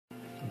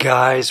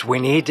Guys,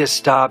 we need to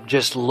stop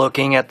just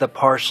looking at the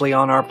parsley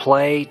on our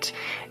plate,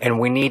 and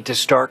we need to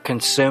start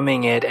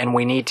consuming it, and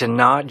we need to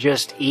not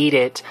just eat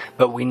it,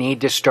 but we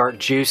need to start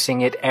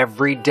juicing it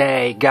every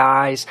day.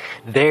 Guys,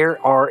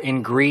 there are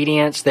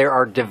ingredients, there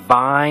are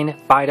divine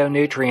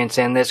phytonutrients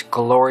in this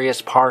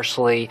glorious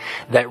parsley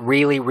that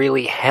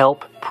really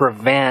help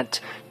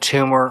prevent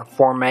tumor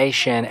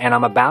formation, and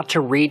I'm about to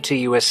read to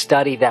you a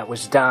study that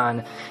was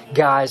done.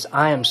 Guys,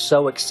 I am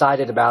so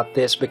excited about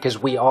this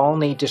because we all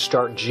need to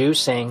start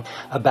juicing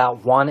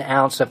about 1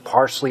 ounce of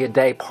parsley a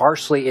day.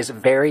 Parsley is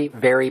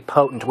very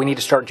potent. We need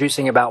to start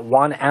juicing about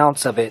 1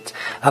 ounce of it,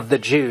 of the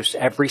juice,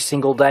 every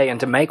single day. And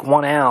to make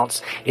 1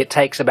 ounce, it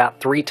takes about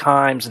 3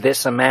 times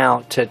this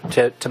amount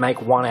to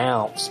make 1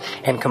 ounce.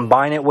 And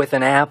combine it with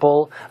an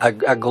apple, a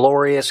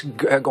glorious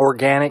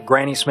organic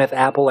Granny Smith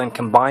apple, and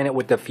combine it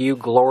with a few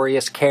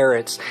glorious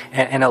carrots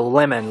and a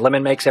lemon.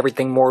 Lemon makes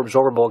everything more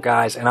absorbable,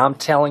 guys. And I'm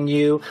telling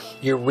you,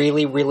 you're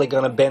really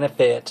going to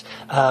benefit.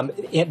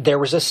 There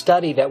was a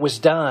study that was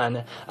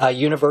done. A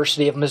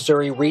University of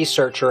Missouri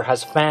researcher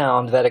has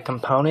found that a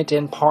component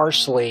in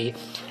parsley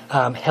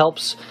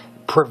helps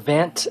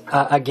prevent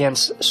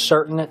against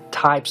certain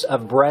types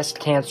of breast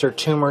cancer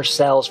tumor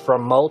cells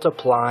from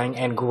multiplying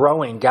and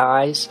growing.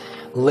 Guys,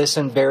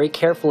 listen very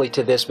carefully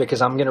to this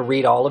because I'm going to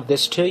read all of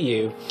this to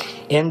you.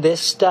 In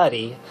this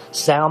study,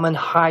 Salman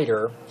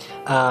Hyder,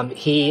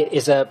 he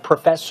is a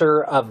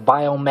professor of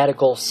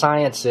biomedical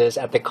sciences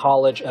at the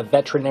College of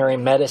Veterinary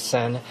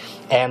Medicine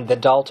and the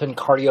Dalton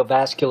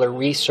Cardiovascular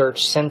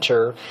Research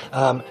Center.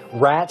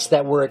 Rats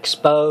that were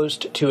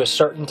exposed to a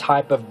certain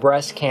type of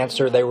breast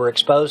cancer, they were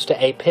exposed to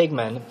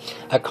apigenin,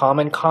 a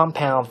common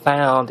compound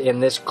found in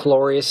this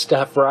glorious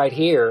stuff right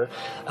here.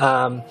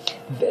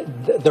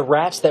 The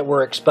rats that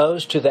were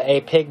exposed to the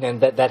apigenin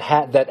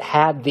that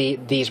had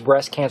these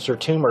breast cancer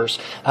tumors,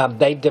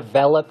 they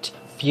developed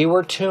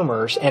fewer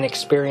tumors and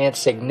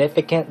experienced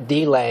significant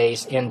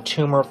delays in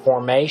tumor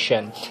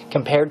formation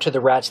compared to the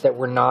rats that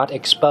were not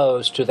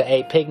exposed to the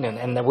apigenin.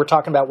 And then we're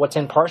talking about what's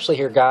in parsley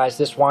here, guys.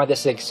 This is why this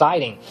is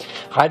exciting.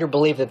 Hyder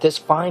believed that this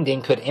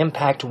finding could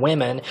impact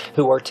women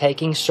who are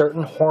taking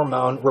certain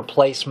hormone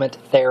replacement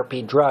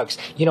therapy drugs.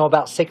 You know,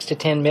 about 6 to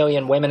 10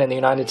 million women in the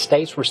United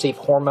States receive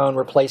hormone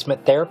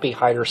replacement therapy,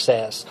 Hyder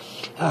says.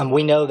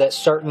 We know that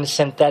certain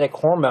synthetic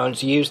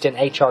hormones used in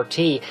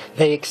HRT,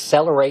 they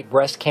accelerate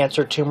breast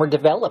cancer tumor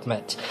development.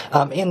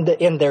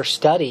 In their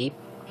study,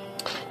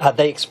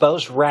 they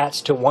exposed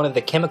rats to one of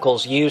the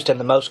chemicals used in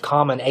the most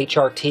common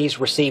HRTs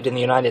received in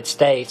the United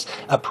States,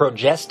 a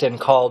progestin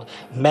called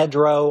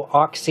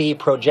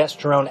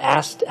medroxyprogesterone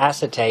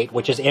acetate,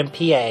 which is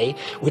MPA,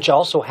 which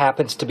also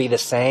happens to be the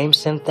same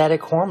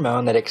synthetic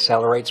hormone that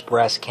accelerates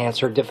breast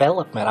cancer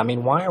development. I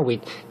mean, why are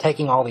we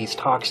taking all these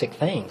toxic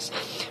things?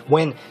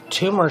 When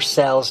tumor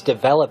cells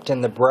developed in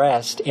the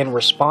breast in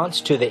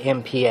response to the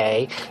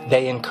MPA,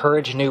 they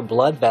encourage new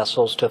blood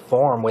vessels to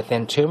form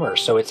within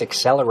tumors, so it's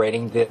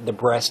accelerating the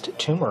breast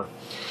tumor.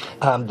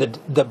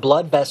 The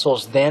blood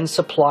vessels then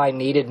supply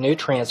needed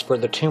nutrients for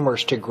the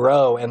tumors to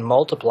grow and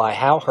multiply.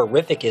 How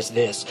horrific is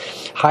this?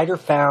 Hyder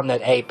found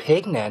that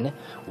apigenin,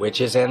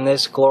 which is in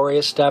this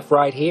glorious stuff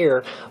right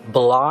here,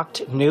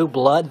 blocked new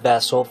blood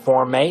vessel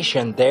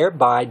formation,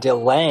 thereby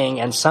delaying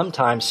and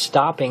sometimes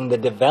stopping the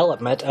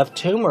development of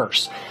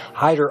tumors.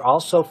 Hyder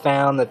also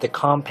found that the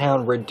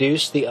compound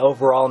reduced the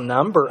overall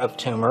number of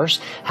tumors.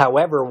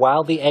 However,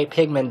 while the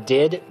apigenin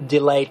did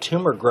delay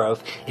tumor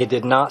growth, it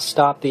did not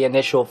stop the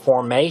initial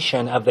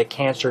formation of the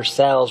cancer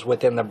cells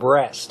within the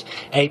breast.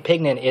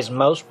 Apigenin is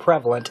most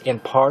prevalent in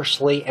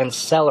parsley and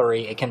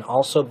celery. It can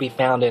also be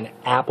found in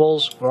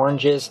apples,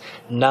 oranges,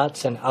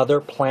 nuts, and other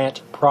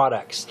plant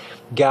products.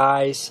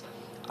 Guys,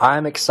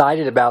 I'm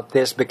excited about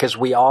this because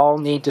we all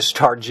need to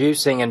start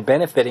juicing and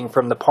benefiting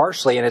from the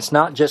parsley, and it's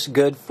not just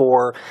good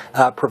for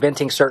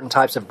preventing certain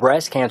types of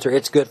breast cancer,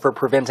 it's good for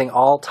preventing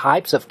all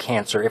types of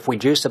cancer. If we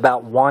juice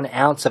about 1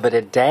 ounce of it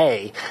a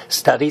day,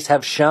 studies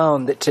have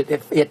shown that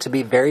it to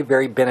be very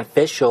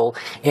beneficial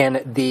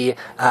in the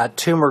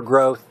tumor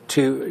growth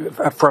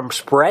from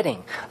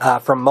spreading,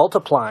 from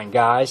multiplying,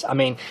 guys. I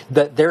mean,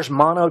 there's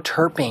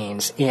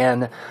monoterpenes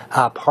in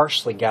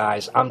parsley,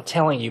 guys. I'm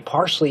telling you,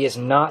 parsley is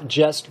not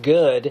just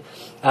good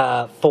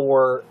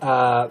for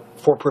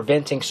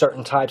preventing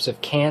certain types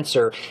of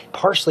cancer.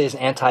 Parsley is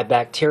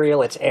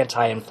antibacterial, it's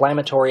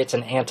anti-inflammatory, it's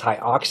an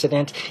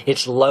antioxidant,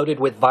 it's loaded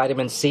with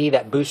vitamin C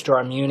that boosts our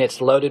immune, it's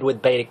loaded with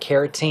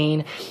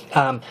beta-carotene.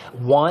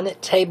 1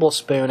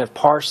 tablespoon of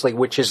parsley,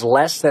 which is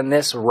less than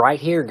this right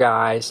here,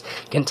 guys,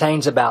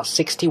 contains about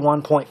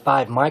 61.5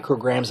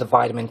 micrograms of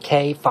vitamin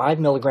K, 5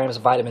 milligrams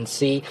of vitamin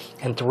C,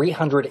 and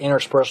 300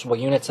 interspersible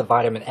units of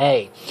vitamin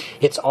A.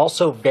 It's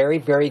also very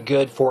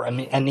good for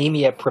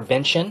anemia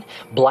prevention,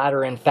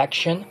 bladder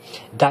infection.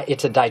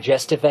 It's a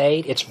digestive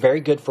aid. It's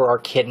very good for our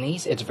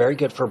kidneys. It's very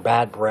good for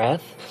bad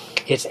breath.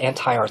 It's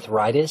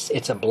anti-arthritis.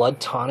 It's a blood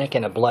tonic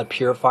and a blood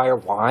purifier.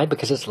 Why?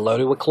 Because it's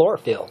loaded with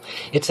chlorophyll.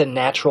 It's a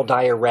natural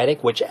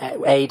diuretic, which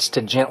aids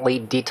to gently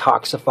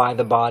detoxify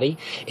the body.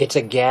 It's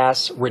a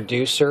gas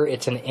reducer.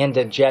 It's an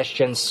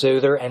indigestion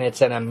soother, and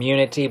it's an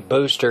immunity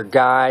booster.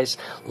 Guys,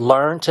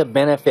 learn to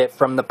benefit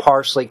from the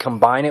parsley.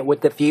 Combine it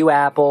with the few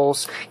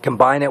apples,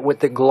 combine it with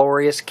the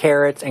glorious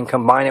carrots, and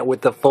combine it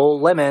with the full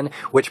lemon,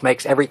 which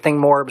makes everything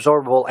more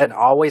absorbable. And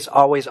always,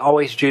 always,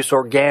 always juice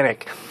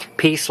organic.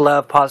 Peace,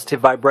 love, positive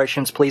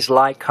vibrations. Please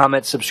like,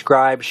 comment,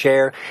 subscribe,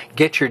 share.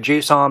 Get your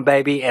juice on,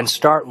 baby, and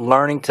start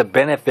learning to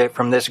benefit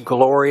from this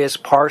glorious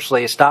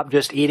parsley. Stop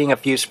just eating a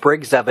few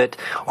sprigs of it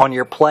on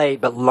your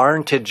plate, but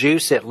learn to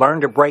juice it.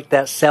 Learn to break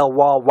that cell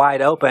wall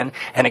wide open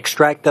and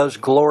extract those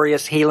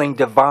glorious, healing,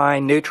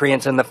 divine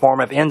nutrients in the form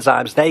of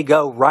enzymes. They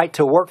go right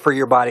to work for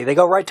your body. They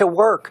go right to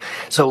work.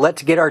 So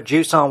let's get our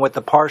juice on with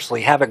the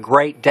parsley. Have a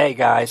great day,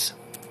 guys.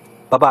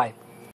 Bye-bye.